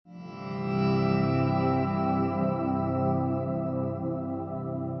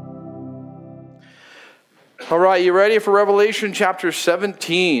All right, you ready for Revelation chapter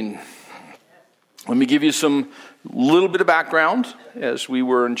 17? Let me give you some little bit of background, as we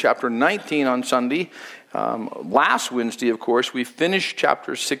were in chapter 19 on Sunday. Last Wednesday, of course, we finished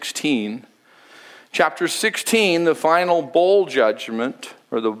chapter 16. Chapter 16, the final bowl judgment,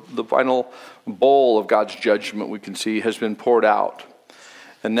 or the final bowl of God's judgment, we can see, has been poured out.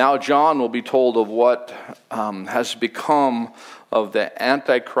 And now John will be told of what has become of the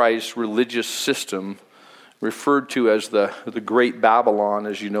Antichrist religious system, referred to as the Great Babylon,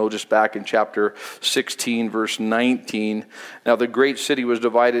 as you notice back in chapter 16, verse 19. Now the great city was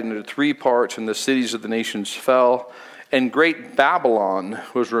divided into three parts, and the cities of the nations fell. And Great Babylon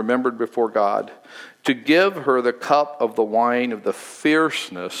was remembered before God, to give her the cup of the wine of the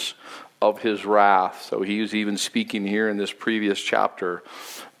fierceness of his wrath. So he was even speaking here in this previous chapter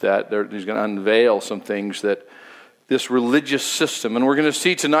that he's going to unveil some things that this religious system, and we're going to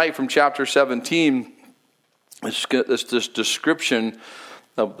see tonight from chapter 17, this description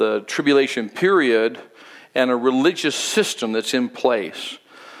of the tribulation period and a religious system that's in place.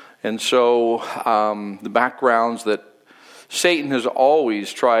 And so the backgrounds that Satan has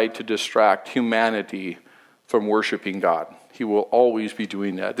always tried to distract humanity from worshiping God. He will always be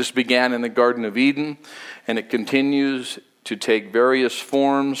doing that. This began in the Garden of Eden, and it continues to take various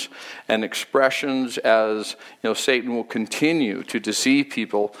forms and expressions as Satan will continue to deceive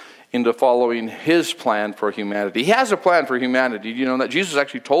people into following his plan for humanity. He has a plan for humanity. You know that Jesus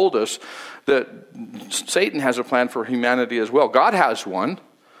actually told us that Satan has a plan for humanity as well. God has one.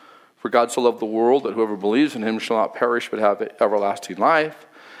 For God so loved the world that whoever believes in him shall not perish but have everlasting life.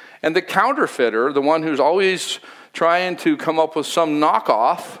 And the counterfeiter, the one who's always trying to come up with some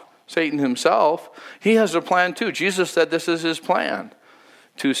knockoff, Satan himself, he has a plan too. Jesus said this is his plan: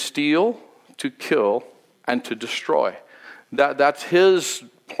 to steal, to kill, and to destroy. That's his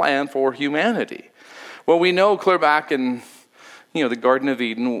plan for humanity. Well, we know clear back in the Garden of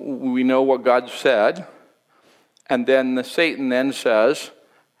Eden, we know what God said, and then Satan then says,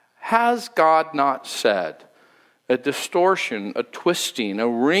 has God not said? A distortion, a twisting, a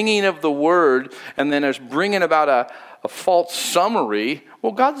wringing of the word, and then it's bringing about a false summary.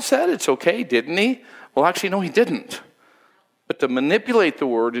 Well, God said it's okay, didn't he? Well, actually, no, he didn't. But to manipulate the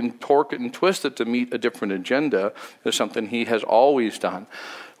word and torque it and twist it to meet a different agenda is something he has always done.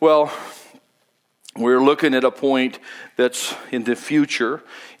 Well, we're looking at a point that's in the future.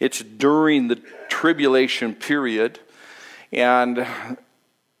 It's during the tribulation period. And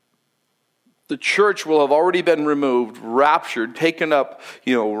the church will have already been removed, raptured, taken up,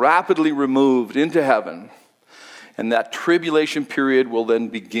 rapidly removed into heaven. And that tribulation period will then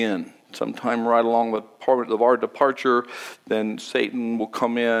begin. Sometime right along the part of our departure, then Satan will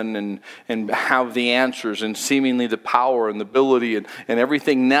come in and have the answers and seemingly the power and the ability and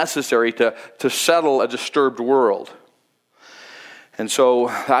everything necessary to settle a disturbed world. And so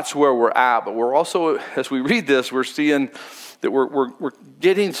that's where we're at. But we're also, as we read this, we're seeing that we're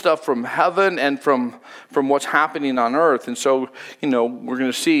getting stuff from heaven and from what's happening on earth. And so, we're going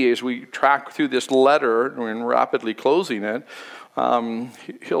to see as we track through this letter, and we're rapidly closing it,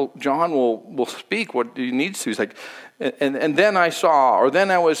 John will speak what he needs to. He's like, and then I saw, or then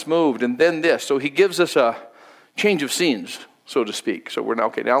I was moved, and then this. So he gives us a change of scenes, so to speak. So we're now,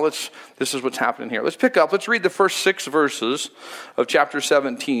 okay, now this is what's happening here. Let's pick up, let's read the first 6 verses of chapter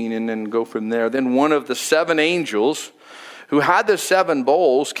 17 and then go from there. Then one of the 7 angels who had the 7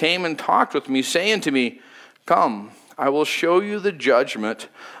 bowls came and talked with me, saying to me, come, I will show you the judgment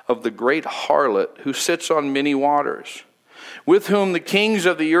of the great harlot who sits on many waters, with whom the kings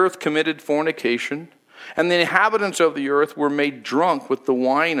of the earth committed fornication, and the inhabitants of the earth were made drunk with the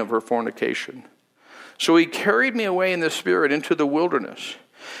wine of her fornication. So he carried me away in the spirit into the wilderness,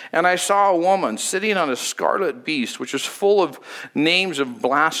 and I saw a woman sitting on a scarlet beast, which is full of names of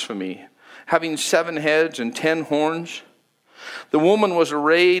blasphemy, having 7 heads and 10 horns. The woman was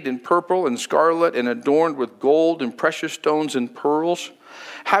arrayed in purple and scarlet and adorned with gold and precious stones and pearls,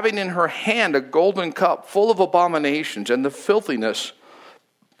 having in her hand a golden cup full of abominations and the filthiness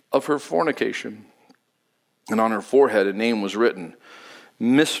of her fornication. And on her forehead a name was written,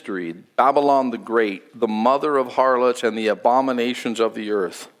 Mystery, Babylon the Great, the mother of harlots and the abominations of the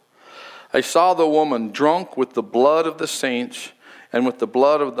earth. I saw the woman drunk with the blood of the saints and with the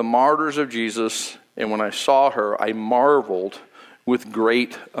blood of the martyrs of Jesus, and when I saw her, I marveled with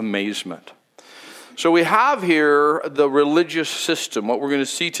great amazement. So we have here the religious system. What we're going to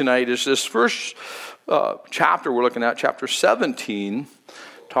see tonight is this first chapter we're looking at, chapter 17,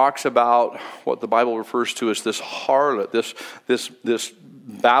 talks about what the Bible refers to as this harlot, this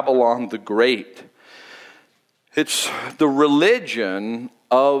Babylon the Great. It's the religion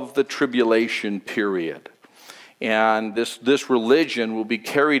of the tribulation period. And this religion will be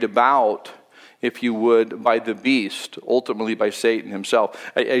carried about, if you would, by the beast, ultimately by Satan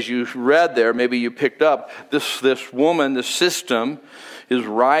himself. As you read there, maybe you picked up, this woman, the system, is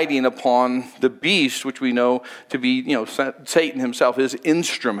riding upon the beast, which we know to be, Satan himself, his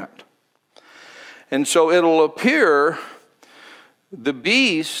instrument. And so it'll appear the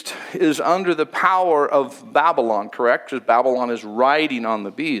beast is under the power of Babylon, correct? Because Babylon is riding on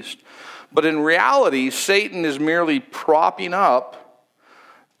the beast. But in reality, Satan is merely propping up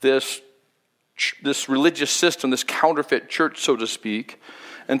this religious system, this counterfeit church, so to speak,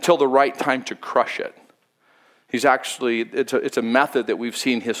 until the right time to crush it. It's a method that we've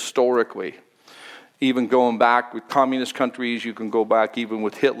seen historically. Even going back with communist countries, you can go back even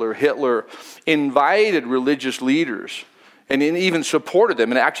with Hitler. Hitler invited religious leaders and even supported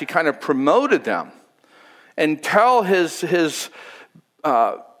them and actually kind of promoted them until his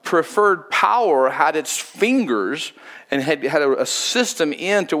preferred power had its fingers and had a system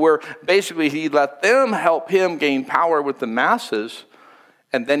to where basically he let them help him gain power with the masses,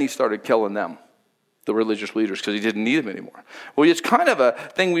 and then he started killing them, the religious leaders, because he didn't need them anymore. Well, it's kind of a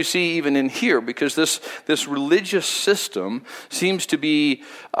thing we see even in here, because this religious system seems to be,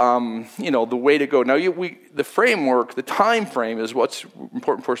 the way to go. Now, the framework, the time frame is what's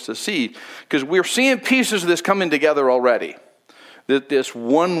important for us to see, because we're seeing pieces of this coming together already. That this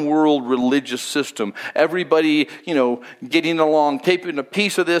one world religious system, everybody, getting along, taking a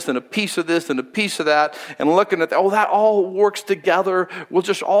piece of this and a piece of this and a piece of that, and looking at that, that all works together. We'll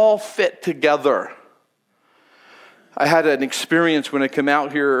just all fit together. I had an experience when I came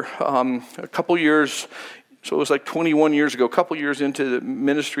out here a couple years, so it was like 21 years ago, a couple years into the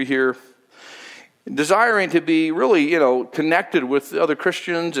ministry here, desiring to be really, connected with other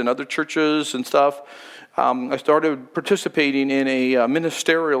Christians and other churches and stuff. I started participating in a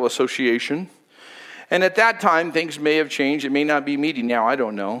ministerial association. And at that time, things may have changed. It may not be meeting now, I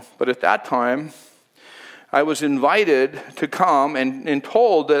don't know. But at that time, I was invited to come and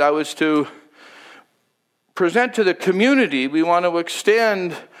told that I was to present to the community. We want to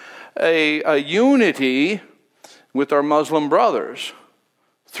extend a unity with our Muslim brothers.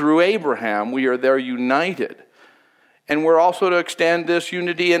 Through Abraham, we are there united. And we're also to extend this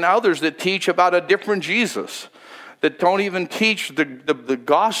unity in others that teach about a different Jesus, that don't even teach the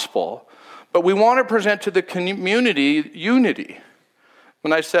gospel. But we want to present to the community unity.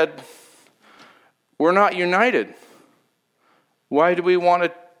 When I said, we're not united, why do we want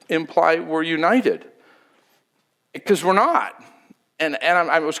to imply we're united? Because we're not. And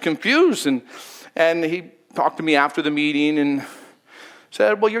I was confused. And he talked to me after the meeting and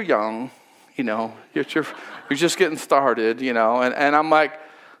said, well, you're young, you're just getting started, and I'm like,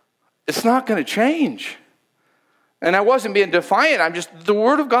 it's not going to change. And I wasn't being defiant. The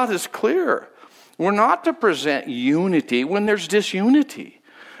Word of God is clear. We're not to present unity when there's disunity.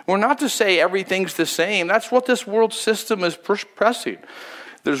 We're not to say everything's the same. That's what this world system is pressing.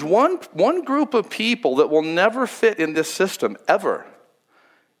 There's one group of people that will never fit in this system, ever.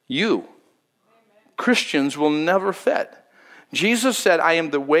 You. Christians will never fit. Jesus said, I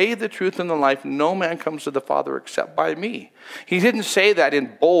am the way, the truth, and the life. No man comes to the Father except by me. He didn't say that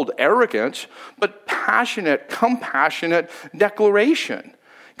in bold arrogance, but passionate, compassionate declaration.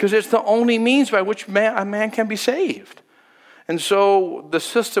 Because it's the only means by which a man can be saved. And so the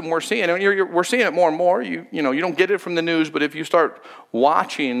system we're seeing, and we're seeing it more and more. You don't get it from the news, but if you start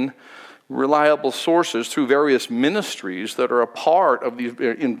watching reliable sources through various ministries that are a part of these,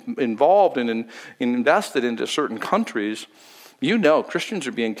 involved and invested into certain countries, Christians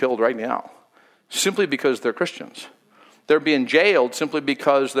are being killed right now simply because they're Christians. They're being jailed simply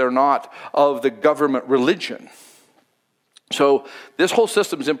because they're not of the government religion. So this whole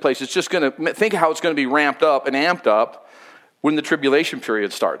system is in place. It's just going to, think how it's going to be ramped up and amped up when the tribulation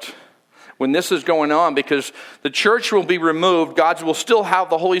period starts. When this is going on, because the church will be removed, God will still have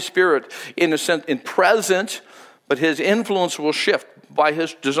the Holy Spirit in a sense in present, but his influence will shift by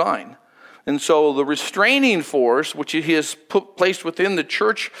his design. And so the restraining force, which he has placed within the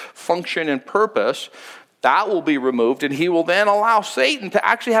church function and purpose, that will be removed, and he will then allow Satan to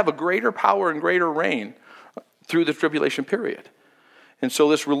actually have a greater power and greater reign through the tribulation period. And so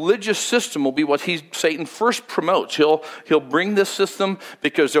this religious system will be what Satan first promotes. He'll bring this system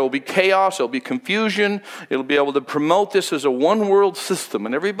because there will be chaos, there will be confusion. It'll be able to promote this as a one-world system,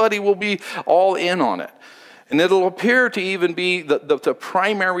 and everybody will be all in on it. And it'll appear to even be the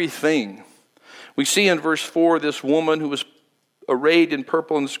primary thing. We see in verse 4 this woman who was arrayed in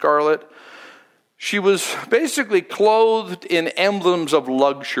purple and scarlet. She was basically clothed in emblems of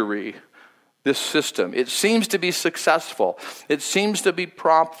luxury. This system. It seems to be successful. It seems to be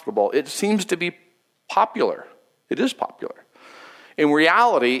profitable. It seems to be popular. It is popular. In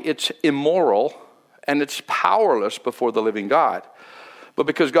reality, it's immoral and it's powerless before the living God. But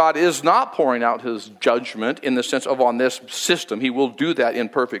because God is not pouring out his judgment in the sense of on this system, he will do that in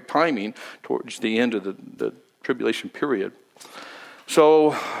perfect timing towards the end of the tribulation period.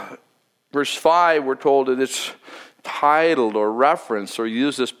 So, verse 5, we're told that it's titled or referenced, or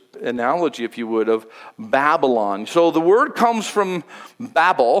use this analogy, if you would, of Babylon. So the word comes from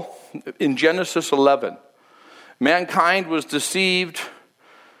Babel in Genesis 11. Mankind was deceived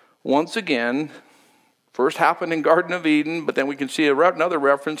once again. First happened in Garden of Eden, but then we can see another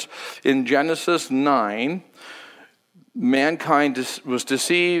reference in Genesis 9. Mankind was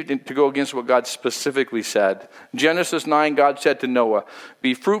deceived to go against what God specifically said. Genesis 9, God said to Noah,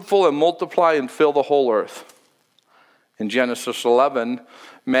 "Be fruitful and multiply and fill the whole earth." In Genesis 11,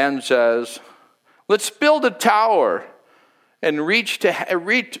 man says, "Let's build a tower and reach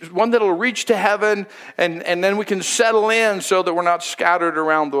one that'll reach to heaven, and then we can settle in so that we're not scattered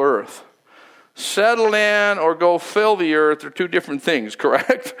around the earth." Settle in or go fill the earth are two different things,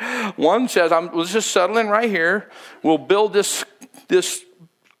 correct? One says, let's just settle in right here. We'll build this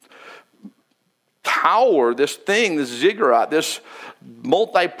tower, this thing, this ziggurat, this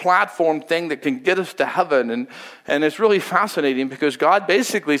multi-platform thing that can get us to heaven. And it's really fascinating because God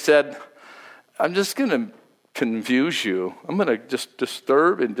basically said, I'm just going to confuse you. I'm going to just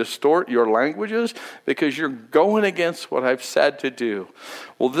disturb and distort your languages because you're going against what I've said to do.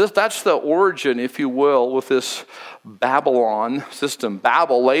 Well, that's the origin, if you will, with this Babylon system.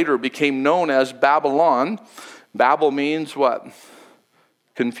 Babel later became known as Babylon. Babel means what?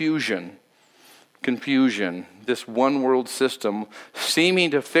 Confusion. Confusion. This one world system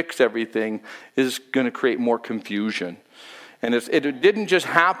seeming to fix everything is going to create more confusion. And it didn't just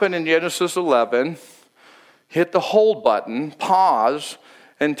happen in Genesis 11. Hit the hold button, pause,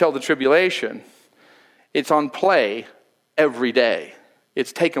 until the tribulation. It's on play every day.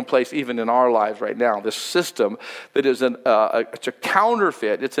 It's taking place even in our lives right now. This system that is it's a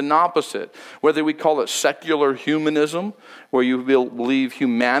counterfeit. It's an opposite. Whether we call it secular humanism, where you believe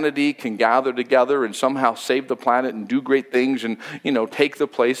humanity can gather together and somehow save the planet and do great things and, take the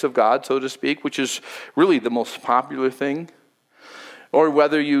place of God, so to speak, which is really the most popular thing. Or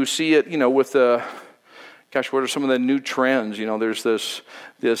whether you see it, with the... Gosh, what are some of the new trends? There's this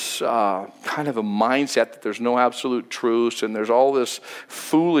kind of a mindset that there's no absolute truth, and there's all this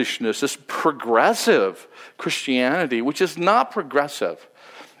foolishness, this progressive Christianity, which is not progressive.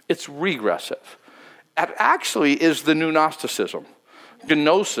 It's regressive. It actually is the new Gnosticism.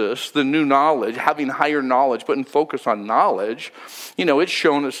 Gnosis, the new knowledge, having higher knowledge, putting focus on knowledge. It's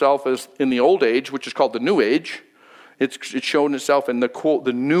shown itself as in the old age, which is called the New Age. It's shown itself in the quote,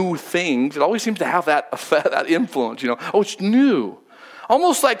 the new things. It always seems to have that effect, that influence. It's new.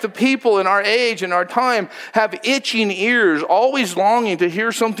 Almost like the people in our age and our time have itching ears, always longing to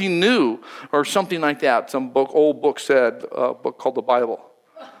hear something new or something like that. Some old book said, a book called the Bible,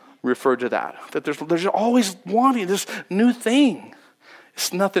 referred to that. That there's always wanting this new thing.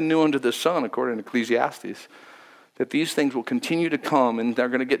 It's nothing new under the sun, according to Ecclesiastes. That these things will continue to come and they're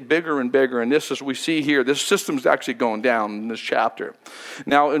going to get bigger and bigger. And this, as we see here, this system's actually going down in this chapter.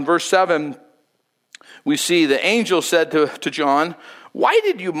 Now, in verse 7, we see the angel said to John, "Why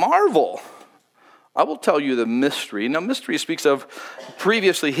did you marvel? I will tell you the mystery." Now, mystery speaks of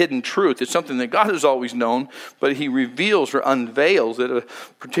previously hidden truth. It's something that God has always known, but he reveals or unveils at a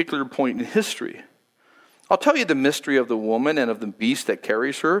particular point in history. "I'll tell you the mystery of the woman and of the beast that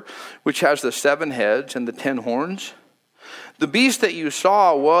carries her, which has the 7 heads and the 10 horns. The beast that you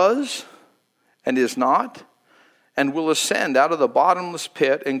saw was and is not, and will ascend out of the bottomless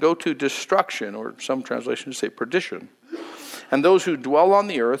pit and go to destruction," or some translations say perdition. "And those who dwell on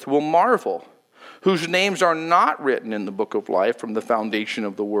the earth will marvel, whose names are not written in the book of life from the foundation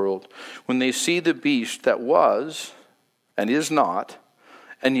of the world, when they see the beast that was and is not,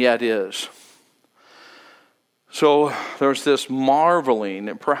 and yet is." So there's this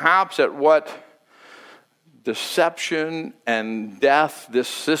marveling, perhaps at what deception and death this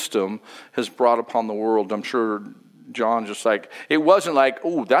system has brought upon the world. I'm sure John it wasn't like,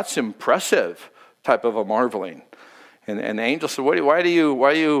 "Oh, that's impressive," type of a marveling. And the angel said, why are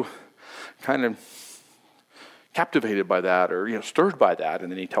you kind of captivated by that or stirred by that? And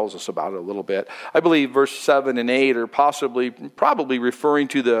then he tells us about it a little bit. I believe verse 7 and 8 are probably referring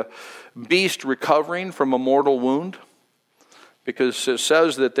to the beast recovering from a mortal wound, because it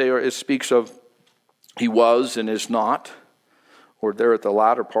says that it speaks of he was and is not, or there at the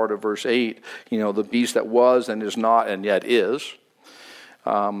latter part of verse 8, the beast that was and is not and yet is.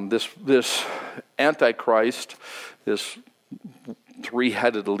 This Antichrist, this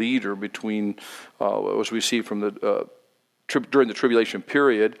three-headed leader between, as we see from the during the tribulation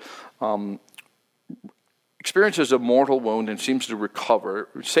period, experiences a mortal wound and seems to recover.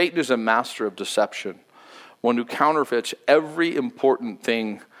 Satan is a master of deception, one who counterfeits every important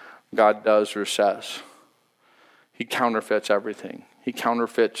thing God does or says. He counterfeits everything. He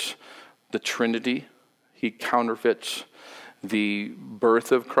counterfeits the Trinity. He counterfeits the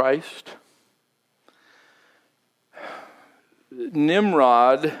birth of Christ.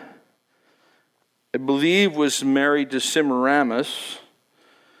 Nimrod, I believe, was married to Semiramis.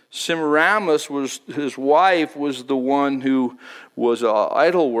 Semiramis, his wife, was the one who was an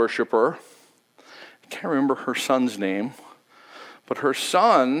idol worshiper. I can't remember her son's name, but her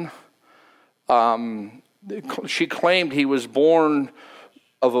son, she claimed he was born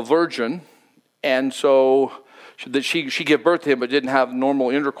of a virgin, and so that she gave birth to him but didn't have normal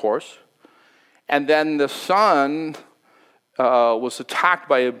intercourse. And then the son was attacked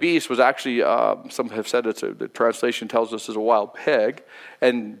by a beast, was actually, some have said the translation tells us is a wild pig,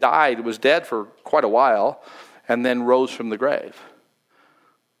 and was dead for quite a while, and then rose from the grave.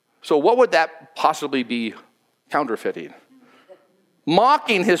 So what would that possibly be counterfeiting?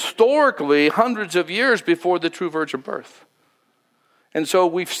 Mocking historically hundreds of years before the true virgin birth. And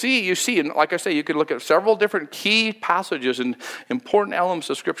so you see, and like I say, you can look at several different key passages and important elements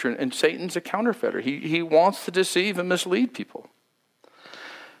of Scripture, and Satan's a counterfeiter. He wants to deceive and mislead people.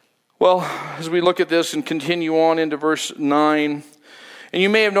 Well, as we look at this and continue on into verse 9, and you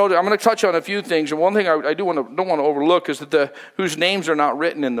may have noted, I'm going to touch on a few things, and one thing I don't want to overlook is that whose names are not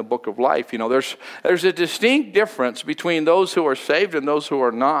written in the book of life. You know, there's a distinct difference between those who are saved and those who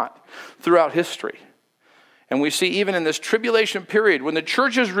are not throughout history. And we see even in this tribulation period, when the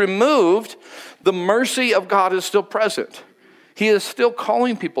church is removed, the mercy of God is still present. He is still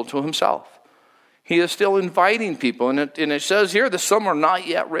calling people to himself. He is still inviting people. And it says here that some are not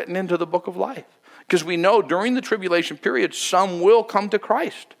yet written into the book of life. Because we know during the tribulation period, some will come to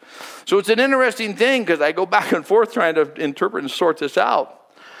Christ. So it's an interesting thing, because I go back and forth trying to interpret and sort this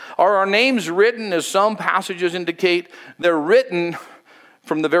out. Are our names written, as some passages indicate, they're written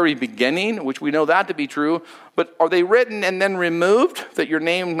from the very beginning, which we know that to be true, but are they written and then removed, that your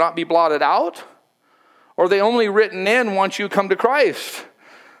name not be blotted out? Or are they only written in once you come to Christ?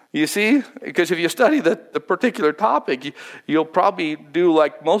 You see? Because if you study the particular topic, you'll probably do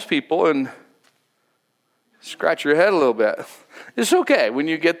like most people and scratch your head a little bit. It's okay. When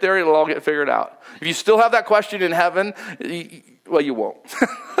you get there, it'll all get figured out. If you still have that question in heaven, well, you won't,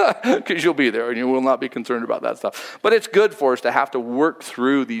 because you'll be there and you will not be concerned about that stuff. But it's good for us to have to work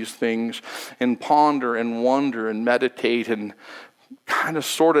through these things and ponder and wonder and meditate and kind of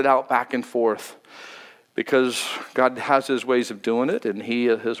sort it out back and forth, because God has his ways of doing it, and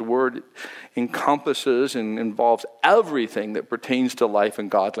his word encompasses and involves everything that pertains to life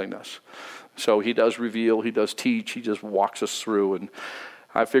and godliness. So he does reveal, he does teach, he just walks us through. And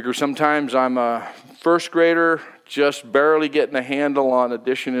I figure sometimes I'm a first grader just barely getting a handle on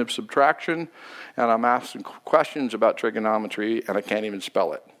addition and subtraction, and I'm asking questions about trigonometry, and I can't even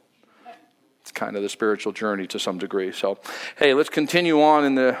spell it. It's kind of the spiritual journey to some degree. So, hey, let's continue on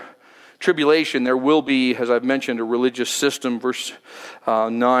in the tribulation. There will be, as I've mentioned, a religious system. Verse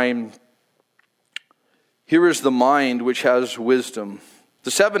 9. Here is the mind which has wisdom.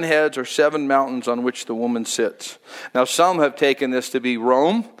 The 7 heads are 7 mountains on which the woman sits. Now, some have taken this to be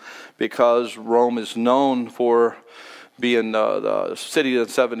Rome, because Rome is known for being the city of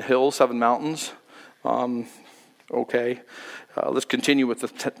 7 hills, 7 mountains. Okay. Let's continue with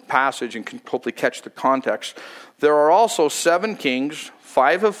the passage and hopefully catch the context. There are also 7 kings.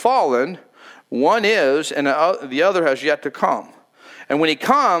 5 have fallen. 1 is, and the other has yet to come. And when he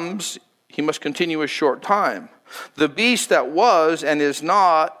comes, he must continue a short time. The beast that was and is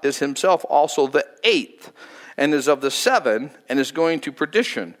not is himself also the 8th, and is of the 7, and is going to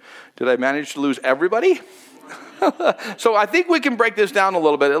perdition. Did I manage to lose everybody? So I think we can break this down a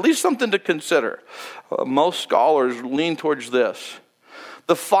little bit, at least something to consider. Most scholars lean towards this.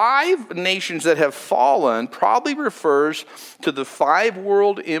 The 5 nations that have fallen probably refers to the 5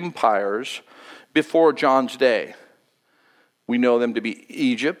 world empires before John's day. We know them to be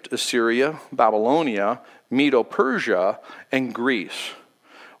Egypt, Assyria, Babylonia, Medo-Persia, and Greece.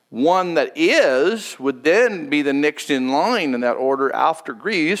 One that would then be the next in line in that order after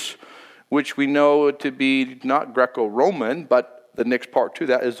Greece, which we know to be not Greco-Roman, but the next part to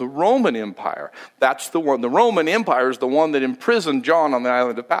that is the Roman Empire. That's the one. The Roman Empire is the one that imprisoned John on the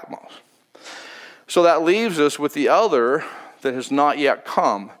island of Patmos. So that leaves us with the other that has not yet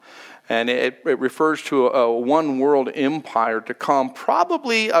come. And it refers to a one world empire to come,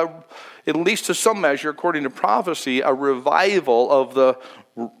 probably at least to some measure, according to prophecy, a revival of the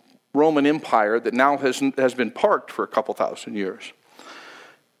Roman Empire that now has been parked for a couple thousand years.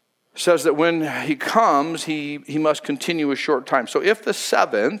 It says that when he comes, he must continue a short time. So if the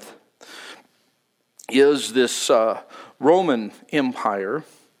seventh is this Roman Empire,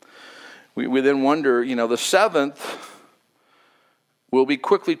 we then wonder, the seventh will be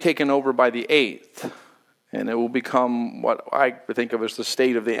quickly taken over by the eighth, and it will become what I think of as the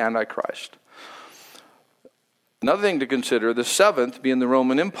state of the Antichrist. Another thing to consider, the seventh, being the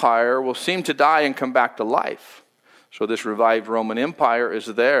Roman Empire, will seem to die and come back to life. So this revived Roman Empire is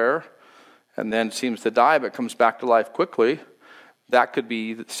there, and then seems to die, but comes back to life quickly. That could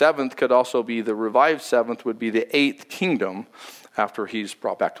be, the seventh could also be, the revived seventh would be the eighth kingdom after he's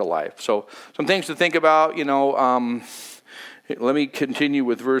brought back to life. So some things to think about, let me continue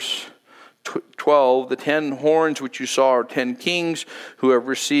with verse 12, the 10 horns which you saw are 10 kings who have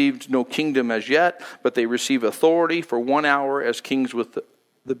received no kingdom as yet, but they receive authority for 1 hour as kings with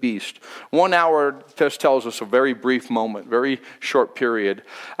the beast. 1 hour just tells us a very brief moment, very short period.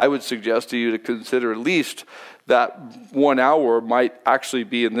 I would suggest to you to consider at least that 1 hour might actually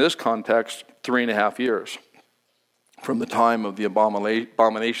be, in this context, 3.5 years. From the time of the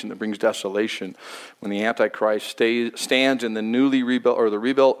abomination that brings desolation, when the Antichrist stands in the newly rebuilt, or the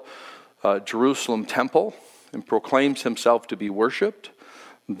rebuilt Jerusalem temple and proclaims himself to be worshipped,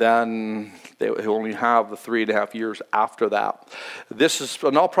 then they only have the 3.5 years after that. This is,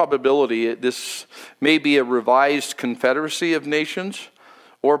 in all probability, this may be a revised confederacy of nations,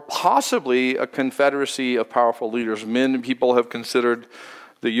 or possibly a confederacy of powerful leaders. Many people have considered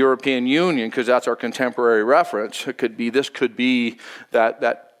the European Union, because that's our contemporary reference. This could be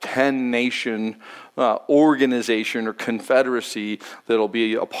that 10-nation organization or confederacy that'll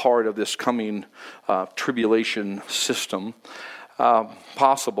be a part of this coming tribulation system.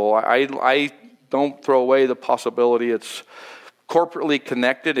 Possible. I don't throw away the possibility it's corporately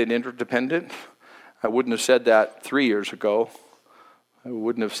connected and interdependent. I wouldn't have said that 3 years ago. I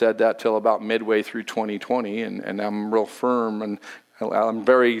wouldn't have said that till about midway through 2020, and I'm real firm, and I'm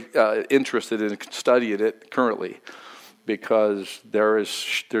very interested in studying it currently, because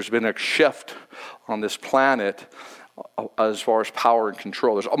there's been a shift on this planet as far as power and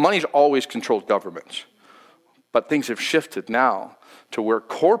control. Money's always controlled governments, but things have shifted now to where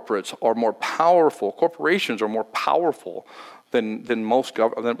corporations are more powerful than most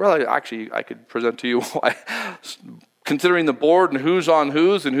governments. Well, actually, I could present to you why. Considering the board and who's on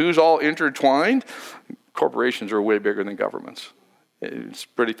who's and who's all intertwined, corporations are way bigger than governments. It's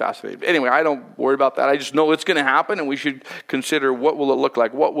pretty fascinating. Anyway, I don't worry about that. I just know it's going to happen, and we should consider, what will it look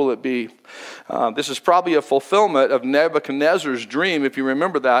like? What will it be? This is probably a fulfillment of Nebuchadnezzar's dream. If you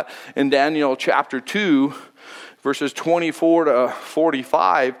remember that in Daniel chapter 2, verses 24 to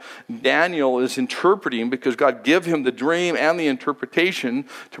 45, Daniel is interpreting, because God gave him the dream and the interpretation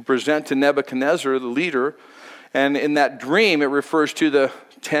to present to Nebuchadnezzar, the leader. And in that dream, it refers to the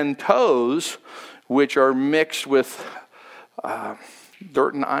 10 toes, which are mixed with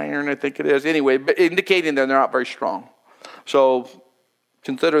dirt and iron, I think it is. Anyway, but indicating that they're not very strong. So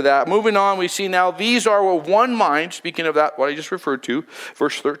consider that. Moving on, we see now these are of one mind, speaking of that, what I just referred to,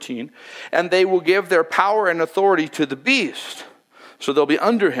 verse 13, and they will give their power and authority to the beast. So they'll be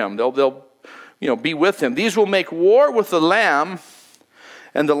under him. They'll be with him. These will make war with the Lamb,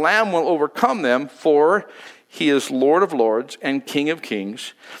 and the Lamb will overcome them, for he is Lord of lords and King of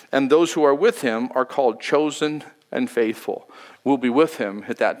kings, and those who are with him are called chosen and faithful. We'll be with him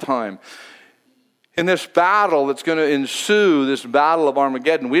at that time. In this battle that's going to ensue, this battle of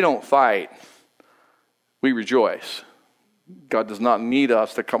Armageddon, we don't fight. We rejoice. God does not need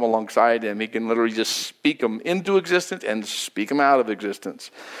us to come alongside him. He can literally just speak them into existence and speak them out of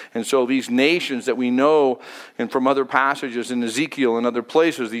existence. And so these nations that we know, and from other passages in Ezekiel and other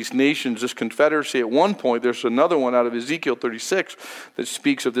places, these nations, this confederacy, at one point, there's another one out of Ezekiel 36 that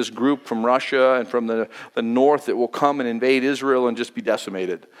speaks of this group from Russia and from the north that will come and invade Israel and just be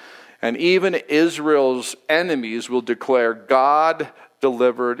decimated. And even Israel's enemies will declare, God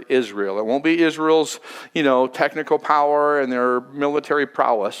delivered Israel. It won't be Israel's, technical power and their military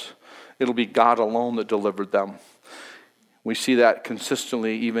prowess. It'll be God alone that delivered them. We see that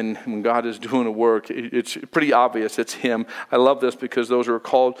consistently, even when God is doing a work. It's pretty obvious it's him. I love this, because those are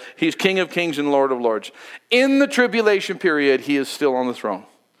called, he's King of kings and Lord of lords. In the tribulation period, he is still on the throne.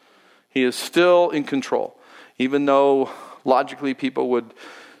 He is still in control. Even though logically people would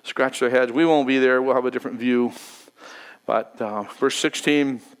scratch their heads, we won't be there, we'll have a different view. But verse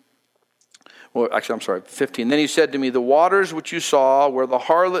 16, 15. Then he said to me, the waters which you saw where the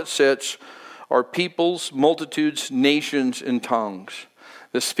harlot sits are peoples, multitudes, nations, and tongues.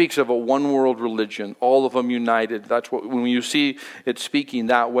 This speaks of a one world religion, all of them united. That's what, when you see it speaking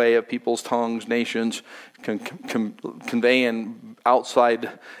that way of people's tongues, nations, conveying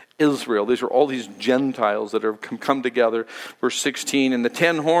outside Israel. These are all these Gentiles that have come together. Verse 16, and the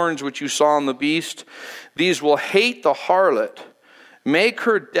 10 horns which you saw on the beast, these will hate the harlot, make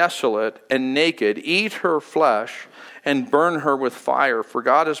her desolate and naked, eat her flesh, and burn her with fire. For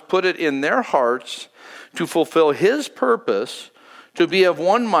God has put it in their hearts to fulfill his purpose, to be of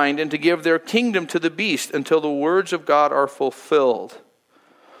one mind, and to give their kingdom to the beast until the words of God are fulfilled.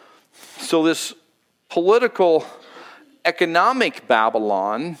 So this political, economic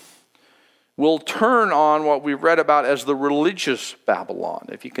Babylon will turn on what we've read about as the religious Babylon.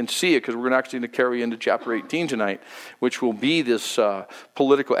 If you can see it, because we're actually going to carry into chapter 18 tonight, which will be this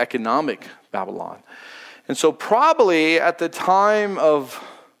political, economic Babylon. And so probably at the time of,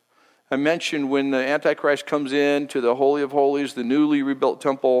 I mentioned when the Antichrist comes in to the Holy of Holies, the newly rebuilt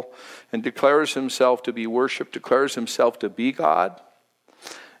temple, and declares himself to be worshipped, declares himself to be God.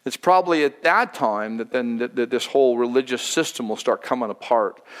 It's probably at that time that this whole religious system will start coming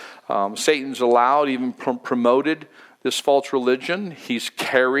apart. Satan's allowed, even promoted this false religion. He's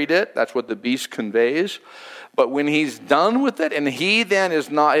carried it. That's what the beast conveys. But when he's done with it, and he then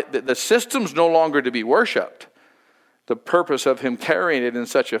is not, the system's no longer to be worshipped. The purpose of him carrying it in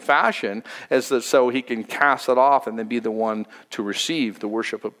such a fashion is that so he can cast it off and then be the one to receive the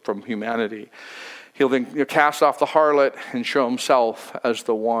worship from humanity. He'll then cast off the harlot and show himself as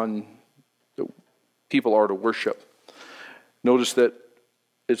the one that people are to worship. Notice that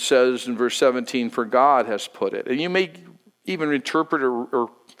it says in verse 17, for God has put it. And you may even interpret or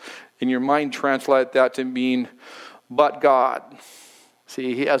in your mind translate that to mean, but God.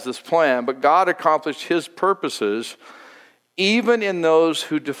 See, he has this plan, but God accomplished his purposes even in those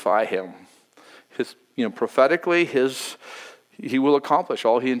who defy him. Prophetically, he will accomplish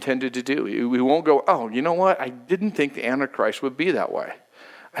all he intended to do. We won't go, oh, you know what? I didn't think the Antichrist would be that way.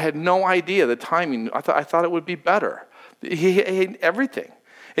 I had no idea the timing. I thought it would be better. He everything.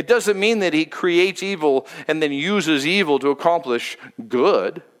 It doesn't mean that he creates evil and then uses evil to accomplish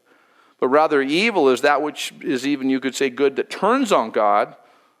good. But rather, evil is that which is even, you could say, good that turns on God.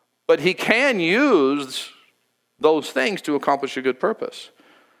 But he can use those things to accomplish a good purpose.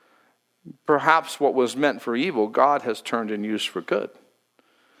 Perhaps what was meant for evil, God has turned and used for good.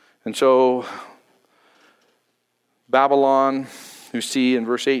 And so, Babylon, you see in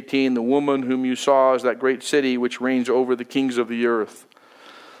verse 18, the woman whom you saw is that great city which reigns over the kings of the earth.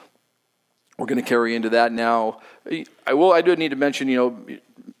 We're going to carry into that now. I do need to mention,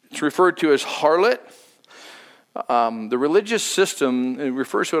 it's referred to as harlot. The religious system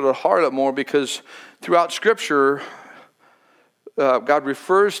refers to it as harlot more because throughout Scripture, God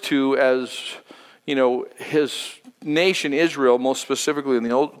refers to as, his nation Israel, most specifically in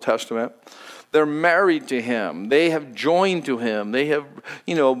the Old Testament. They're married to him. They have joined to him. They have,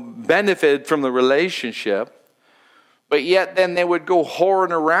 benefited from the relationship. But yet then they would go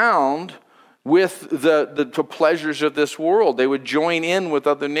whoring around with the pleasures of this world. They would join in with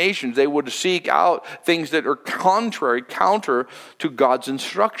other nations. They would seek out things that are counter to God's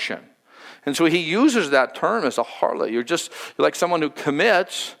instruction. And so he uses that term as a harlot. You're like someone who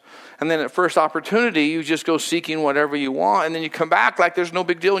commits, and then at first opportunity, you just go seeking whatever you want, and then you come back like there's no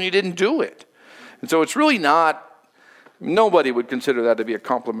big deal and you didn't do it. And so it's really not, nobody would consider that to be a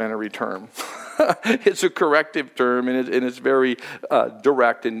complimentary term. It's a corrective term, and it's very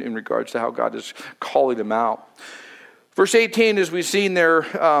direct in regards to how God is calling them out. Verse 18, as we've seen there,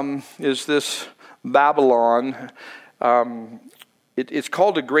 is this Babylon. It's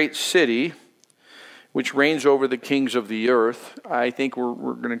called a great city, which reigns over the kings of the earth. I think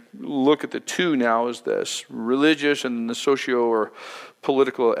we're going to look at the two now as this religious and the socio or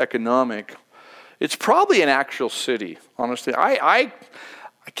political economic. It's probably an actual city, honestly. I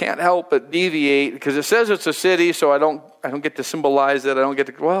can't help but deviate because it says it's a city, so I don't get to symbolize it. I don't get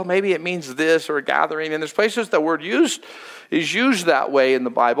to, well, maybe it means this or a gathering. And there's places the word is used that way in the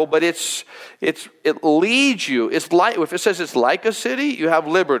Bible, but it leads you. It's like, if it says it's like a city, you have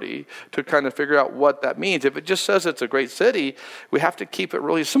liberty to kind of figure out what that means. If it just says it's a great city, we have to keep it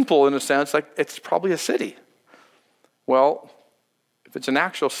really simple in a sense, like it's probably a city. Well, if it's an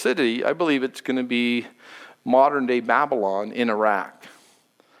actual city, I believe it's going to be modern-day Babylon in Iraq.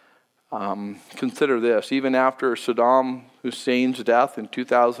 Consider this. Even after Saddam Hussein's death in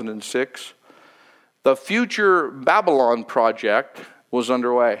 2006, the future Babylon project was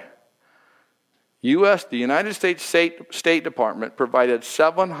underway. The United States State Department provided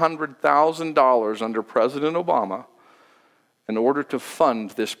 $700,000 under President Obama in order to fund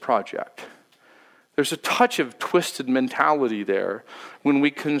this project. There's a touch of twisted mentality there when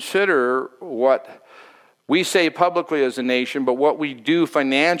we consider what we say publicly as a nation, but what we do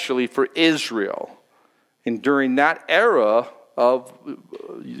financially for Israel. And during that era of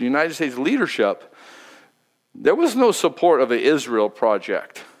the United States leadership, there was no support of the Israel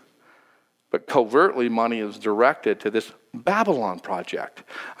project. But covertly, money is directed to this Babylon project.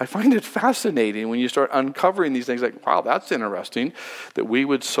 I find it fascinating when you start uncovering these things like, wow, that's interesting, that we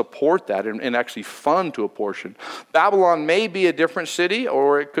would support that and actually fund to a portion. Babylon may be a different city,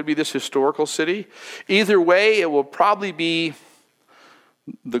 or it could be this historical city. Either way, it will probably be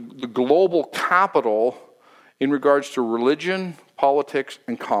the global capital in regards to religion, politics,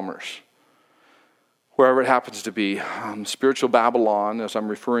 and commerce. Wherever it happens to be. Spiritual Babylon, as I'm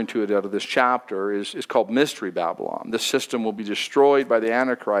referring to it out of this chapter, is called Mystery Babylon. This system will be destroyed by the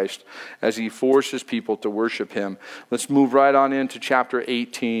Antichrist as he forces people to worship him. Let's move right on into chapter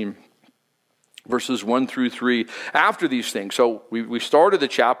 18, verses 1 through 3. After these things, so we started the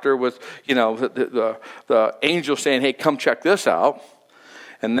chapter with, the angel saying, hey, come check this out.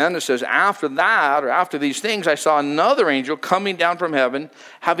 And then it says, after that, or after these things, I saw another angel coming down from heaven,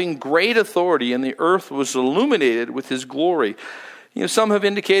 having great authority, and the earth was illuminated with his glory. Some have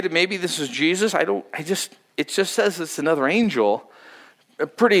indicated maybe this is Jesus. It just says it's another angel. A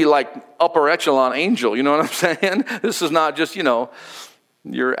pretty upper echelon angel, you know what I'm saying? This is not just,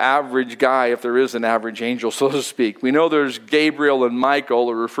 your average guy, if there is an average angel, so to speak. We know there's Gabriel and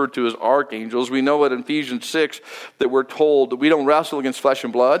Michael, are referred to as archangels. We know it in Ephesians 6 that we're told that we don't wrestle against flesh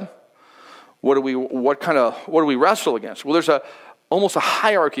and blood. What do we wrestle against? Well, there's almost a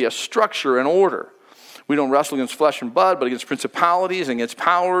hierarchy, a structure, an order. We don't wrestle against flesh and blood, but against principalities, and against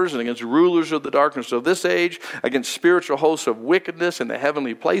powers, and against rulers of the darkness of this age, against spiritual hosts of wickedness in the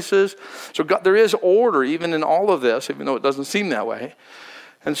heavenly places. So there is order even in all of this, even though it doesn't seem that way.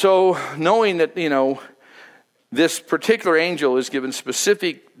 And so knowing that, this particular angel is given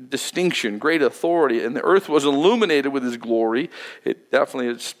specific distinction, great authority, and the earth was illuminated with his glory,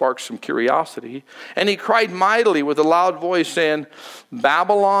 it sparks some curiosity. And he cried mightily with a loud voice, saying,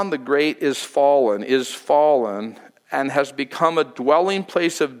 Babylon the great is fallen, and has become a dwelling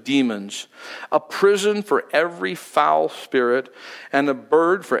place of demons, a prison for every foul spirit, and a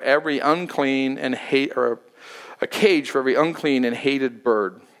bird for every unclean and a cage for every unclean and hated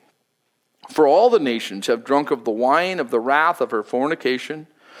bird. For all the nations have drunk of the wine of the wrath of her fornication.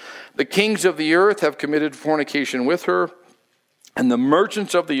 The kings of the earth have committed fornication with her, and the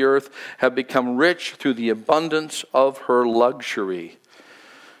merchants of the earth have become rich through the abundance of her luxury.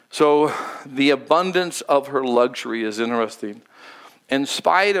 So the abundance of her luxury is interesting. In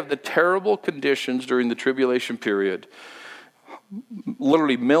spite of the terrible conditions during the tribulation period,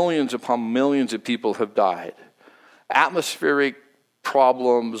 literally millions upon millions of people have died. Atmospheric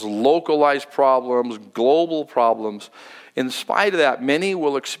problems, localized problems, global problems. In spite of that, many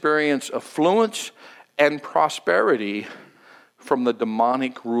will experience affluence and prosperity from the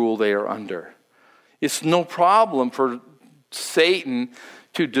demonic rule they are under. It's no problem for Satan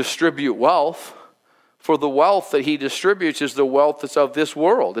to distribute wealth, for the wealth that he distributes is the wealth that's of this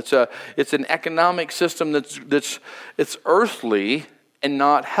world. It's an economic system that's earthly and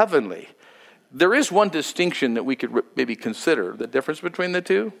not heavenly. There is one distinction that we could maybe consider, the difference between the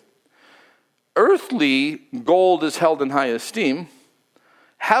two. Earthly gold is held in high esteem.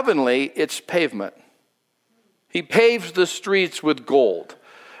 Heavenly, it's pavement. He paves the streets with gold.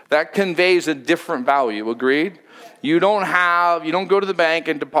 That conveys a different value, agreed? You don't go to the bank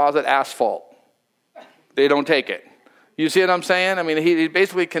and deposit asphalt. They don't take it. You see what I'm saying? I mean, he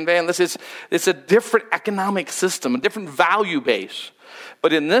basically conveying this. It's a different economic system, a different value base.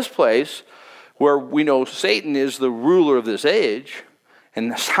 But in this place, where we know Satan is the ruler of this age,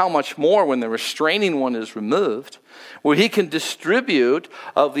 and how much more when the restraining one is removed, where he can distribute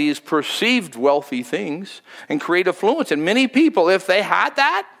of these perceived wealthy things and create affluence. And many people, if they had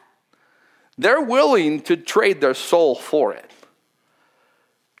that, they're willing to trade their soul for it.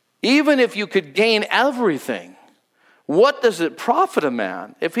 Even if you could gain everything, what does it profit a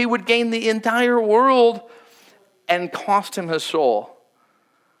man if he would gain the entire world and cost him his soul?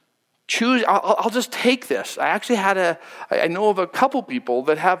 I'll just take this. I know of a couple people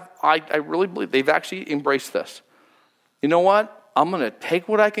that I really believe they've actually embraced this. You know what? I'm going to take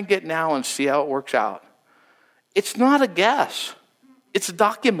what I can get now and see how it works out. It's not a guess. It's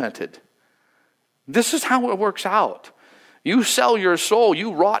documented. This is how it works out. You sell your soul,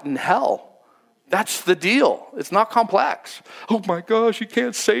 you rot in hell. That's the deal. It's not complex. Oh my gosh, you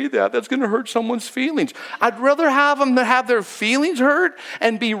can't say that. That's going to hurt someone's feelings. I'd rather have them have their feelings hurt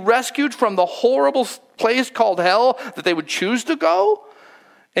and be rescued from the horrible place called hell that they would choose to go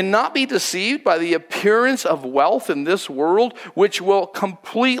And not be deceived by the appearance of wealth in this world, which will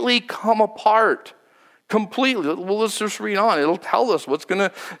completely come apart. Completely. Well, let's just read on. It'll tell us what's going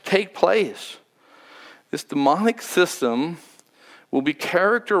to take place. This demonic system will be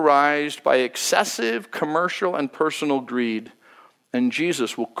characterized by excessive commercial and personal greed. And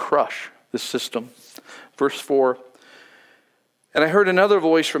Jesus will crush the system. Verse 4. And I heard another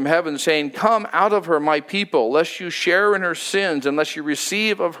voice from heaven saying, "Come out of her, my people, lest you share in her sins, and lest you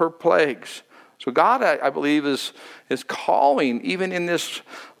receive of her plagues." So God, I believe, is calling, even in this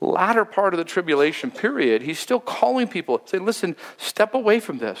latter part of the tribulation period, he's still calling people, saying, listen, step away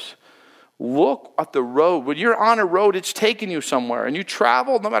from this. Look at the road. When you're on a road, it's taking you somewhere. And you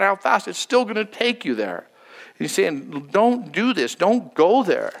travel, no matter how fast, it's still going to take you there. And he's saying, don't do this. Don't go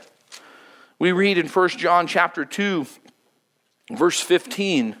there. We read in 1 John chapter 2, verse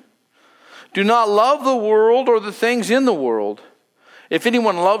 15, "Do not love the world or the things in the world. If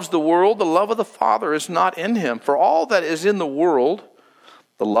anyone loves the world, the love of the Father is not in him. For all that is in the world,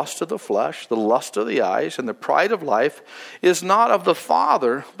 the lust of the flesh, the lust of the eyes, and the pride of life, is not of the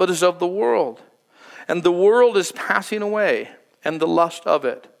Father, but is of the world. And the world is passing away, and the lust of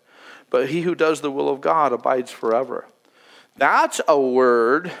it. But he who does the will of God abides forever." That's a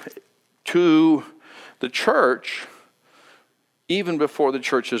word to the church even before the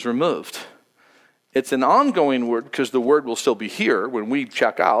church is removed. It's an ongoing word because the word will still be here when we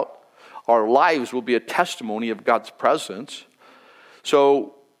check out. Our lives will be a testimony of God's presence.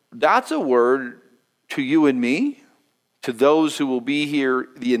 So that's a word to you and me, to those who will be here,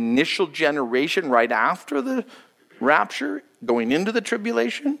 the initial generation right after the rapture, going into the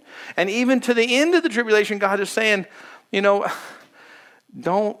tribulation. And even to the end of the tribulation, God is saying,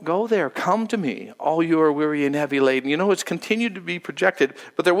 don't go there. Come to me, all you are weary and heavy laden. It's continued to be projected,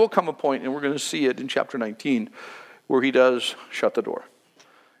 but there will come a point, and we're going to see it in chapter 19, where he does shut the door.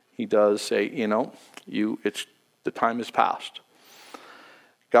 He does say, the time is past.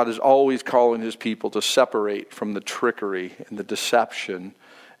 God is always calling his people to separate from the trickery and the deception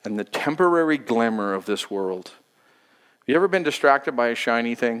and the temporary glimmer of this world. Have you ever been distracted by a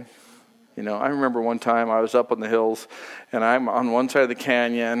shiny thing? I remember one time I was up on the hills, and I'm on one side of the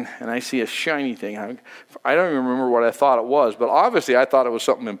canyon, and I see a shiny thing. I don't even remember what I thought it was, but obviously I thought it was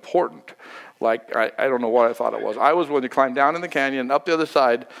something important. Like, I don't know what I thought it was. I was willing to climb down in the canyon, up the other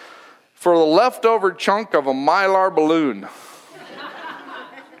side, for the leftover chunk of a Mylar balloon.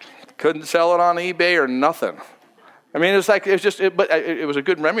 Couldn't sell it on eBay or nothing. But it was a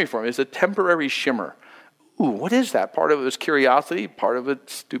good memory for me. It's a temporary shimmer. Ooh, what is that? Part of it was curiosity, part of it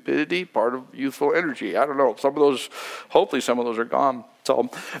stupidity, part of youthful energy. I don't know. Hopefully some of those are gone.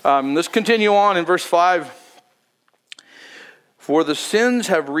 So let's continue on in verse 5. "For the sins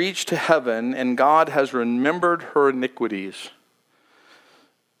have reached to heaven, and God has remembered her iniquities."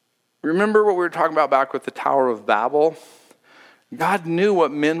 Remember what we were talking about back with the Tower of Babel? God knew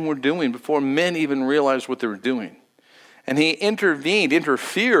what men were doing before men even realized what they were doing. And he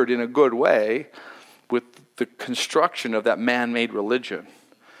interfered in a good way with the construction of that man-made religion.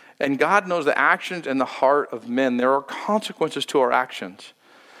 And God knows the actions and the heart of men. There are consequences to our actions.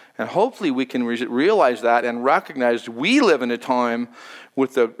 And hopefully we can realize that and recognize we live in a time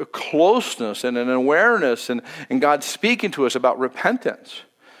with a closeness and an awareness and God speaking to us about repentance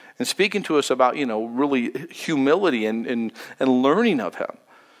and speaking to us about, really humility and learning of him.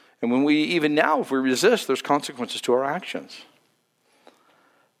 And when even now, if we resist, there's consequences to our actions.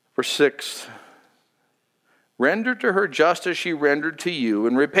 Verse 6, "Render to her just as she rendered to you,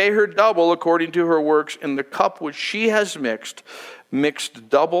 and repay her double according to her works. In the cup which she has mixed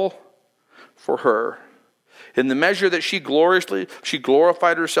double for her. In the measure that she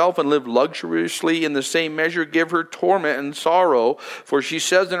glorified herself and lived luxuriously, in the same measure give her torment and sorrow. For she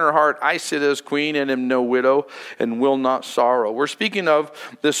says in her heart, I sit as queen and am no widow, and will not sorrow." We're speaking of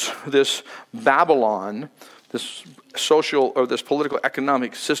this Babylon, this social or this political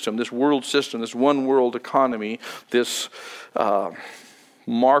economic system, this world system, this one world economy, this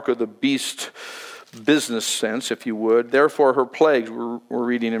mark of the beast business sense, if you would. "Therefore her plagues," we're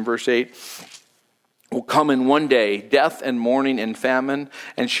reading in verse 8, "will come in one day, death and mourning and famine,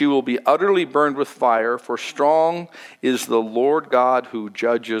 and she will be utterly burned with fire, for strong is the Lord God who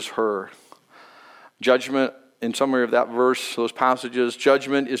judges her." Judgment, in summary of that verse, those passages,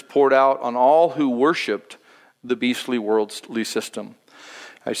 judgment is poured out on all who worshipped the beastly worldly system.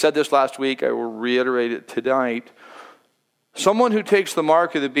 I said this last week, I will reiterate it tonight. Someone who takes the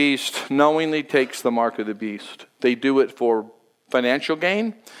mark of the beast knowingly takes the mark of the beast. They do it for financial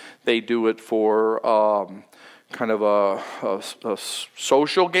gain. They do it for kind of a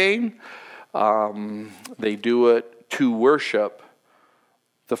social gain. They do it to worship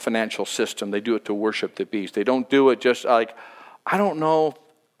the financial system. They do it to worship the beast. They don't do it just like, I don't know.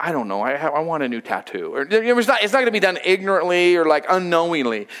 I want a new tattoo. Or, it's not going to be done ignorantly or like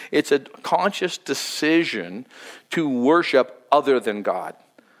unknowingly. It's a conscious decision to worship other than God.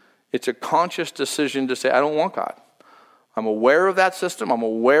 It's a conscious decision to say, I don't want God. I'm aware of that system. I'm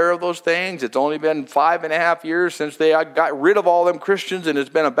aware of those things. It's only been 5.5 years since they got rid of all them Christians, and it's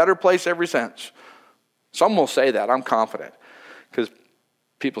been a better place ever since. Some will say that. I'm confident, because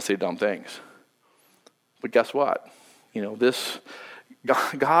people say dumb things. But guess what?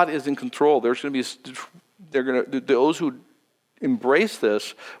 God is in control. Those who embrace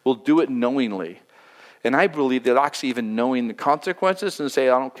this will do it knowingly. And I believe that actually even knowing the consequences and say,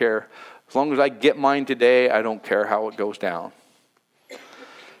 I don't care. As long as I get mine today, I don't care how it goes down.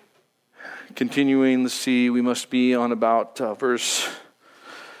 Continuing to see, we must be on about verse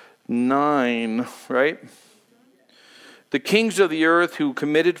 9, right? The kings of the earth who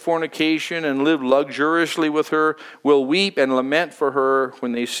committed fornication and lived luxuriously with her will weep and lament for her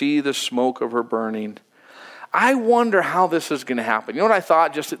when they see the smoke of her burning. I wonder how this is going to happen. You know what I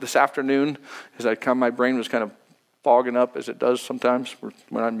thought just this afternoon as my brain was kind of fogging up as it does sometimes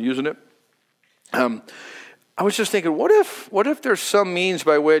when I'm using it. I was just thinking, what if there's some means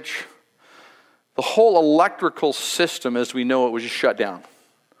by which the whole electrical system as we know it was just shut down?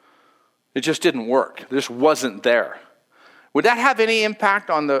 It just didn't work. It just wasn't there. Would that have any impact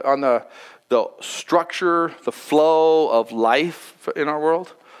on the structure, the flow of life in our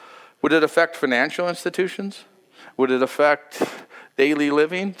world? Would it affect financial institutions? Would it affect daily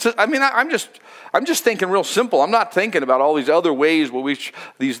living? So, I'm just thinking real simple. I'm not thinking about all these other ways where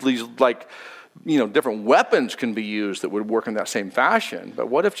these like, different weapons can be used that would work in that same fashion. But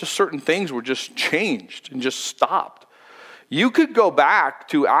what if just certain things were just changed and just stopped? You could go back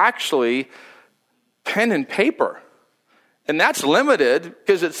to actually pen and paper. And that's limited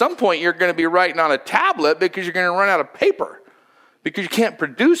because at some point you're going to be writing on a tablet because you're going to run out of paper. Because you can't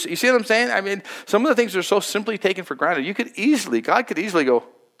produce it. You see what I'm saying? Some of the things are so simply taken for granted. God could easily go,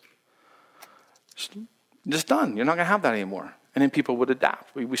 just done. You're not going to have that anymore. And then people would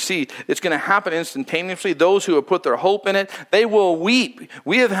adapt. We see it's going to happen instantaneously. Those who have put their hope in it, they will weep.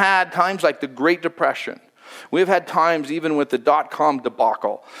 We have had times like the Great Depression. We have had times even with the .com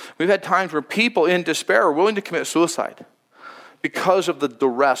debacle. We've had times where people in despair are willing to commit suicide. Because of the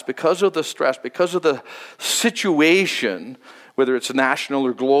duress, because of the stress, because of the situation, whether it's national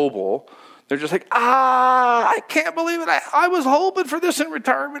or global, they're just like, I can't believe it. I was hoping for this in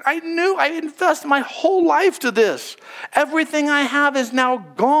retirement. I knew I invested my whole life to this. Everything I have is now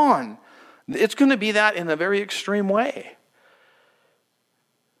gone. It's going to be that in a very extreme way.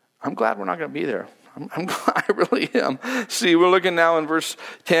 I'm glad we're not going to be there. I'm glad, I really am. See, we're looking now in verse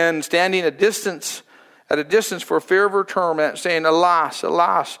 10, standing at a distance for fear of her torment, saying, Alas,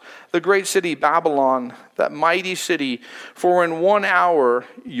 alas, the great city Babylon, that mighty city, for in 1 hour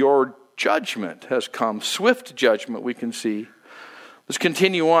your judgment has come. Swift judgment, we can see. Let's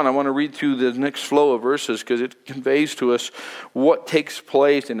continue on. I want to read through the next flow of verses because it conveys to us what takes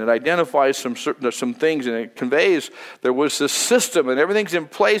place, and it identifies some things, and it conveys there was this system and everything's in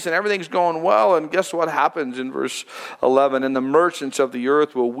place and everything's going well. And guess what happens in verse 11? And the merchants of the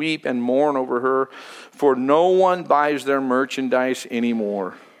earth will weep and mourn over her, for no one buys their merchandise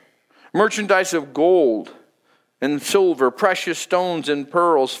anymore. Merchandise of gold and silver, precious stones and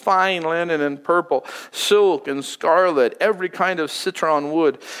pearls, fine linen and purple, silk and scarlet, every kind of citron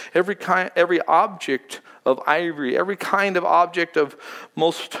wood, every object of ivory, every kind of object of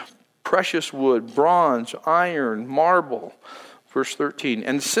most precious wood, bronze, iron, marble. Verse 13,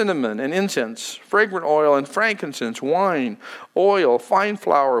 and cinnamon and incense, fragrant oil and frankincense, wine, oil, fine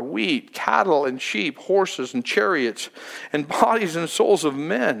flour, wheat, cattle and sheep, horses and chariots, and bodies and souls of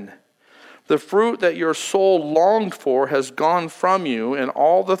men. The fruit that your soul longed for has gone from you, and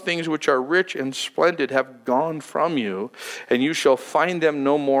all the things which are rich and splendid have gone from you, and you shall find them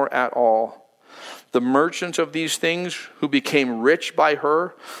no more at all. The merchants of these things who became rich by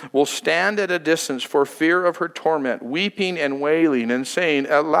her will stand at a distance for fear of her torment, weeping and wailing and saying,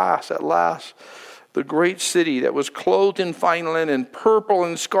 Alas, alas, the great city that was clothed in fine linen, purple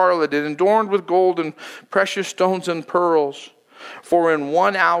and scarlet, and adorned with gold and precious stones and pearls. For in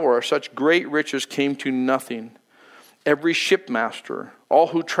 1 hour such great riches came to nothing. Every shipmaster, all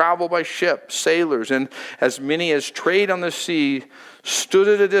who travel by ship, sailors, and as many as trade on the sea, stood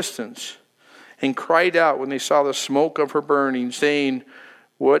at a distance and cried out when they saw the smoke of her burning, saying,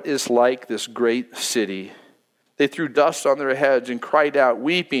 What is like this great city? They threw dust on their heads and cried out,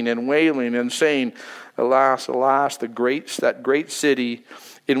 weeping and wailing and saying, Alas, alas, that great city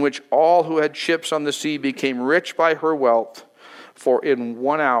in which all who had ships on the sea became rich by her wealth. For in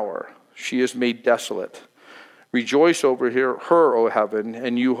 1 hour she is made desolate. Rejoice over her, O heaven,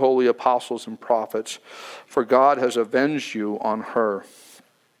 and you holy apostles and prophets, for God has avenged you on her.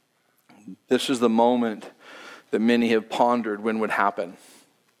 This is the moment that many have pondered when would happen,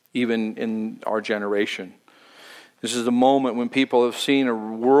 even in our generation. This is the moment when people have seen a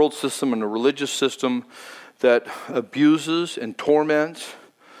world system and a religious system that abuses and torments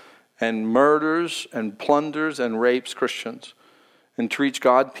and murders and plunders and rapes Christians and treats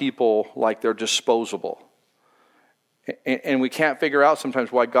God people like they're disposable. And we can't figure out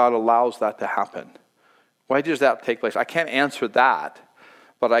sometimes why God allows that to happen. Why does that take place? I can't answer that,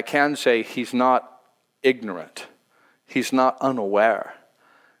 but I can say he's not ignorant. He's not unaware.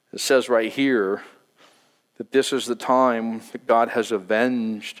 It says right here that this is the time that God has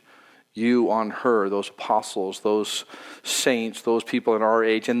avenged you on her, those apostles, those saints, those people in our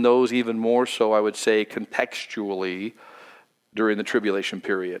age, and those even more so, I would say, contextually during the tribulation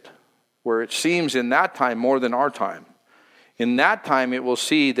period, where it seems in that time more than our time. In that time, it will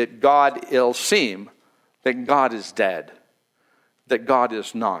see that it'll seem that God is dead, that God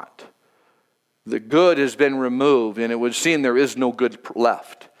is not. The good has been removed, and it would seem there is no good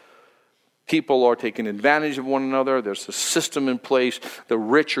left. People are taking advantage of one another. There's a system in place. The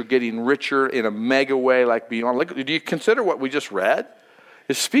rich are getting richer in a mega way, like beyond. Do you consider what we just read?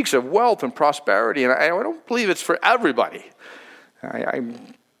 It speaks of wealth and prosperity, and I don't believe it's for everybody. I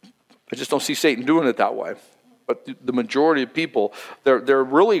just don't see Satan doing it that way. But the majority of people, they're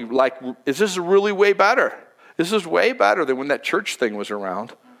really like, is this really way better? This is way better than when that church thing was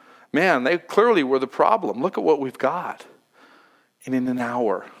around. Man, they clearly were the problem. Look at what we've got. And in an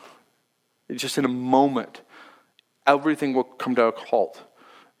hour, just in a moment, everything will come to a halt.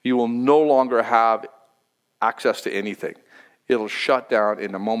 You will no longer have access to anything. It'll shut down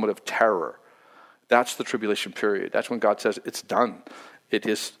in a moment of terror. That's the tribulation period. That's when God says, it's done. It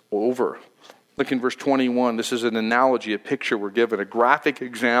is over. Look in verse 21. This is an analogy, a picture we're given, a graphic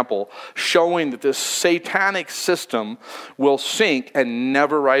example showing that this satanic system will sink and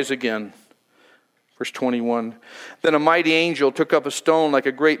never rise again. Verse 21. Then a mighty angel took up a stone like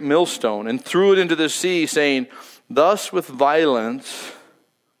a great millstone and threw it into the sea, saying, thus with violence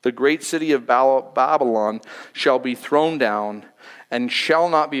the great city of Babylon shall be thrown down and shall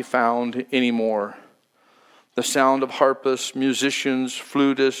not be found any more. The sound of harpists, musicians,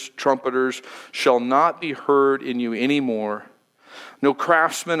 flutists, trumpeters shall not be heard in you any more. No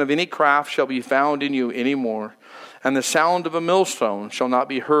craftsman of any craft shall be found in you any more. And the sound of a millstone shall not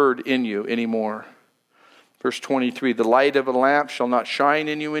be heard in you any more. Verse 23, the light of a lamp shall not shine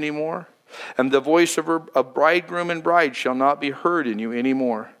in you any more. And the voice of a bridegroom and bride shall not be heard in you any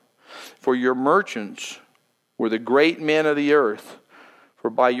more. For your merchants were the great men of the earth. For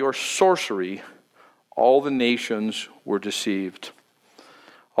by your sorcery all the nations were deceived.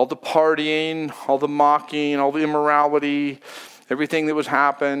 All the partying, all the mocking, all the immorality, everything that was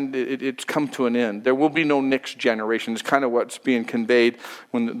happened, it's come to an end. There will be no next generation. It's kind of what's being conveyed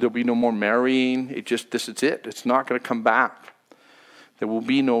when there'll be no more marrying. This is it. It's not going to come back. There will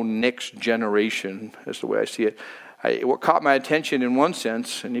be no next generation, is the way I see it. What caught my attention in one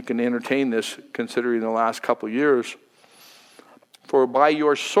sense, and you can entertain this considering the last couple of years, for by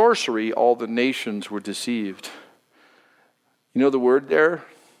your sorcery all the nations were deceived. You know the word there?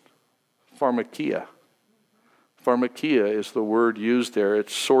 Pharmakia. Pharmakia is the word used there.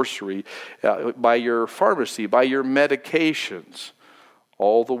 It's sorcery. By your pharmacy, by your medications,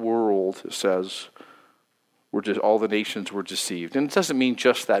 all the world, it says, all the nations were deceived. And it doesn't mean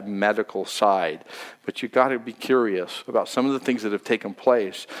just that medical side, but you've got to be curious about some of the things that have taken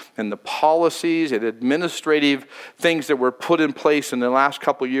place and the policies and administrative things that were put in place in the last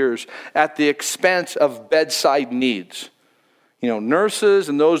couple of years at the expense of bedside needs. Nurses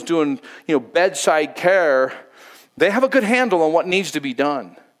and those doing, bedside care, they have a good handle on what needs to be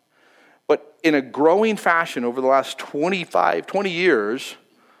done. But in a growing fashion over the last 20 years,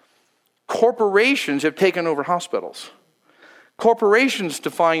 corporations have taken over hospitals. Corporations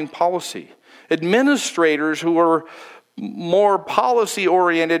define policy. Administrators who are more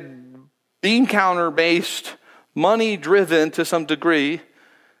policy-oriented, bean counter-based, money-driven to some degree,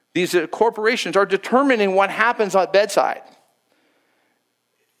 these corporations are determining what happens at bedside.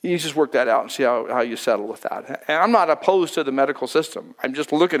 You just work that out and see how you settle with that. And I'm not opposed to the medical system. I'm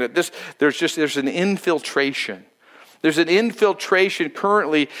just looking at this. There's an infiltration. There's an infiltration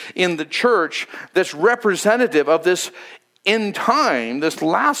currently in the church that's representative of this end time, this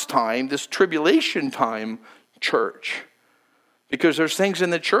last time, this tribulation time church. Because there's things in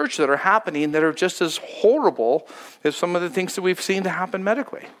the church that are happening that are just as horrible as some of the things that we've seen to happen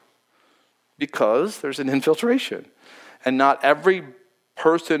medically. Because there's an infiltration. And not every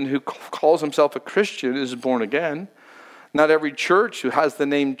person who calls himself a Christian is born again. Not every church who has the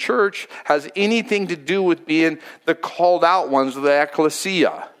name church has anything to do with being the called out ones of the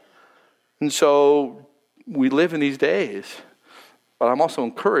ecclesia. And so we live in these days. But I'm also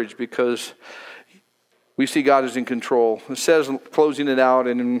encouraged because we see God is in control. It says, closing it out,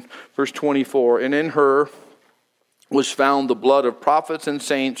 and in verse 24, and in her was found the blood of prophets and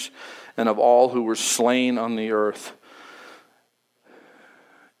saints and of all who were slain on the earth.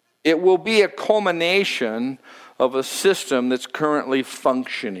 It will be a culmination of a system that's currently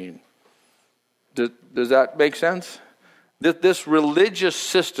functioning. Does that make sense? This religious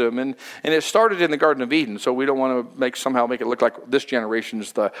system, and it started in the Garden of Eden, so we don't want to somehow make it look like this generation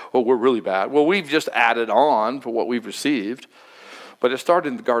is we're really bad. Well, we've just added on for what we've received. But it started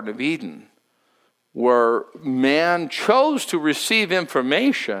in the Garden of Eden, where man chose to receive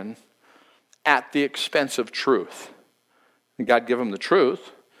information at the expense of truth. And God gave them the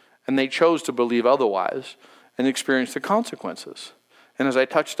truth, and they chose to believe otherwise and experience the consequences. And as I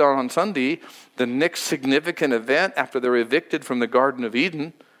touched on Sunday, the next significant event after they're evicted from the Garden of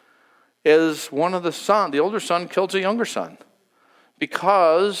Eden is the older son kills the younger son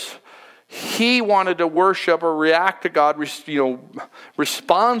because he wanted to worship or react to God,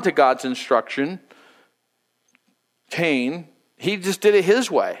 respond to God's instruction. Cain, he just did it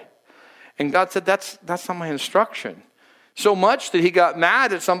his way. And God said, that's not my instruction. So much that he got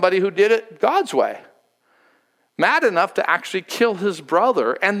mad at somebody who did it God's way. Mad enough to actually kill his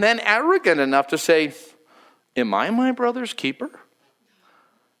brother, and then arrogant enough to say, am I my brother's keeper?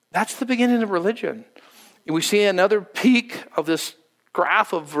 That's the beginning of religion. We see another peak of this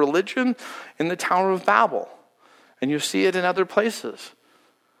graph of religion in the Tower of Babel. And you see it in other places.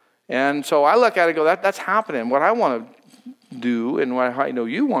 And so I look at it and go, that's happening. What I want to do, and what I know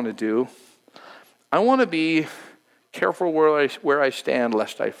you want to do, I want to be careful where I stand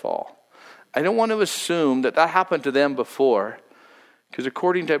lest I fall. I don't want to assume that happened to them before, because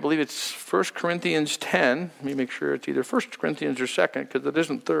according to, I believe it's 1 Corinthians 10, let me make sure it's either 1 Corinthians or 2nd, because it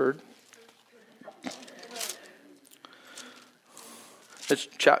isn't 3rd.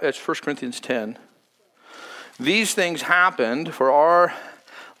 It's 1 Corinthians 10. These things happened for our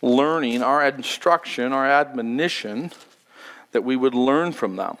learning, our instruction, our admonition, that we would learn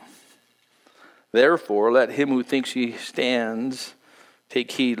from them. Therefore, let him who thinks he stands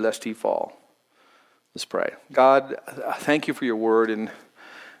take heed lest he fall. Let's pray. God, thank you for your word, and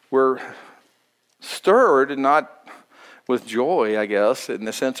we're stirred, and not with joy, I guess, in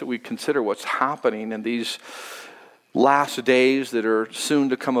the sense that we consider what's happening in these last days that are soon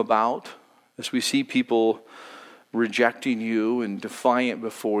to come about, as we see people rejecting you and defiant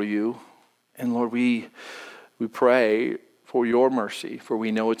before you. And Lord, we pray for your mercy, for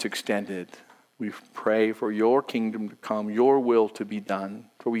we know it's extended. We pray for your kingdom to come, your will to be done.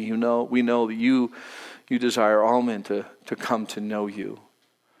 For we know that you desire all men to come to know you.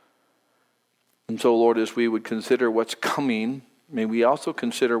 And so, Lord, as we would consider what's coming, may we also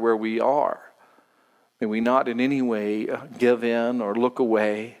consider where we are. May we not in any way give in or look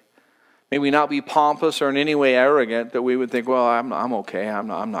away. May we not be pompous or in any way arrogant that we would think, well, I'm okay.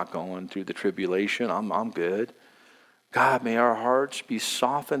 I'm not going through the tribulation. I'm good. God, may our hearts be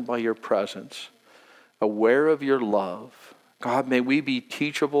softened by your presence, aware of your love. God, may we be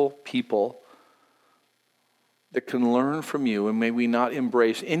teachable people that can learn from you, and may we not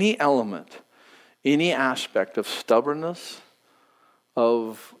embrace any element, any aspect of stubbornness,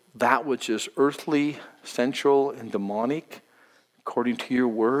 of that which is earthly, sensual, and demonic. According to your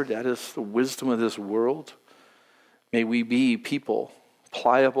word, that is the wisdom of this world. May we be people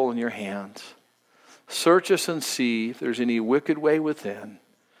pliable in your hands. Search us and see if there's any wicked way within.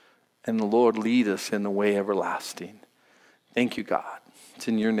 And the Lord, lead us in the way everlasting. Thank you, God. It's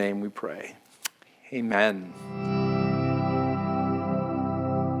in your name we pray. Amen.